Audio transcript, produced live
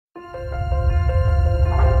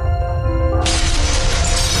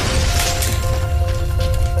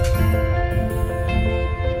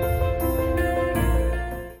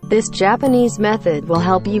This Japanese method will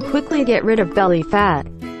help you quickly get rid of belly fat.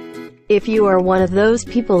 If you are one of those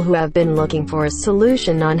people who have been looking for a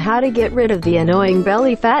solution on how to get rid of the annoying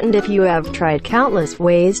belly fat, and if you have tried countless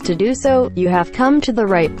ways to do so, you have come to the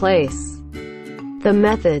right place. The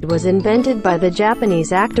method was invented by the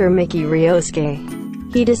Japanese actor Miki Ryosuke.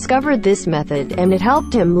 He discovered this method, and it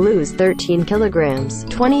helped him lose 13 kilograms,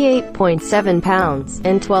 28.7 pounds,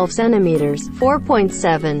 and 12 centimeters,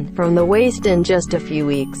 4.7, from the waist in just a few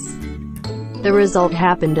weeks. The result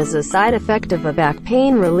happened as a side effect of a back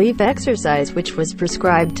pain relief exercise which was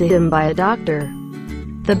prescribed to him by a doctor.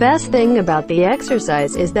 The best thing about the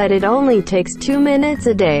exercise is that it only takes 2 minutes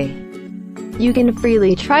a day. You can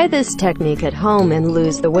freely try this technique at home and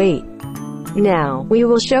lose the weight. Now, we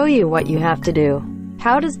will show you what you have to do.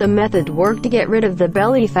 How does the method work to get rid of the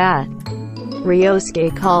belly fat?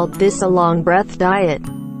 Ryosuke called this a long breath diet.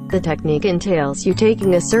 The technique entails you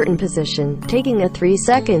taking a certain position, taking a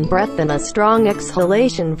 3-second breath and a strong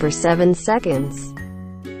exhalation for 7 seconds.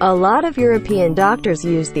 A lot of European doctors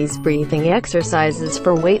use these breathing exercises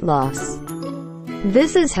for weight loss.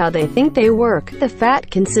 This is how they think they work. The fat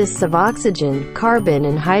consists of oxygen, carbon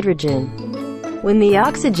and hydrogen. When the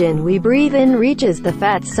oxygen we breathe in reaches the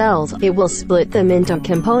fat cells, it will split them into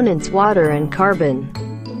components water and carbon.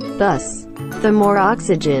 Thus, the more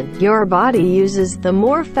oxygen your body uses, the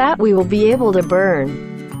more fat we will be able to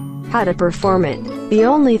burn. How to perform it? The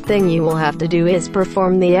only thing you will have to do is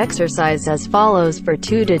perform the exercise as follows for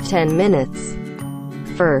 2 to 10 minutes.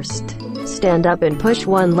 First, stand up and push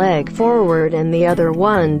one leg forward and the other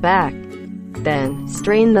one back. Then,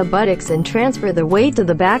 strain the buttocks and transfer the weight to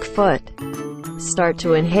the back foot. Start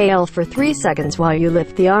to inhale for 3 seconds while you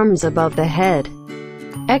lift the arms above the head.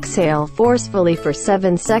 Exhale forcefully for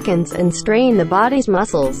 7 seconds and strain the body's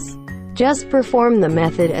muscles. Just perform the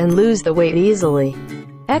method and lose the weight easily.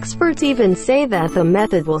 Experts even say that the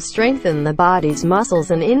method will strengthen the body's muscles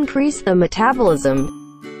and increase the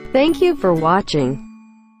metabolism. Thank you for watching.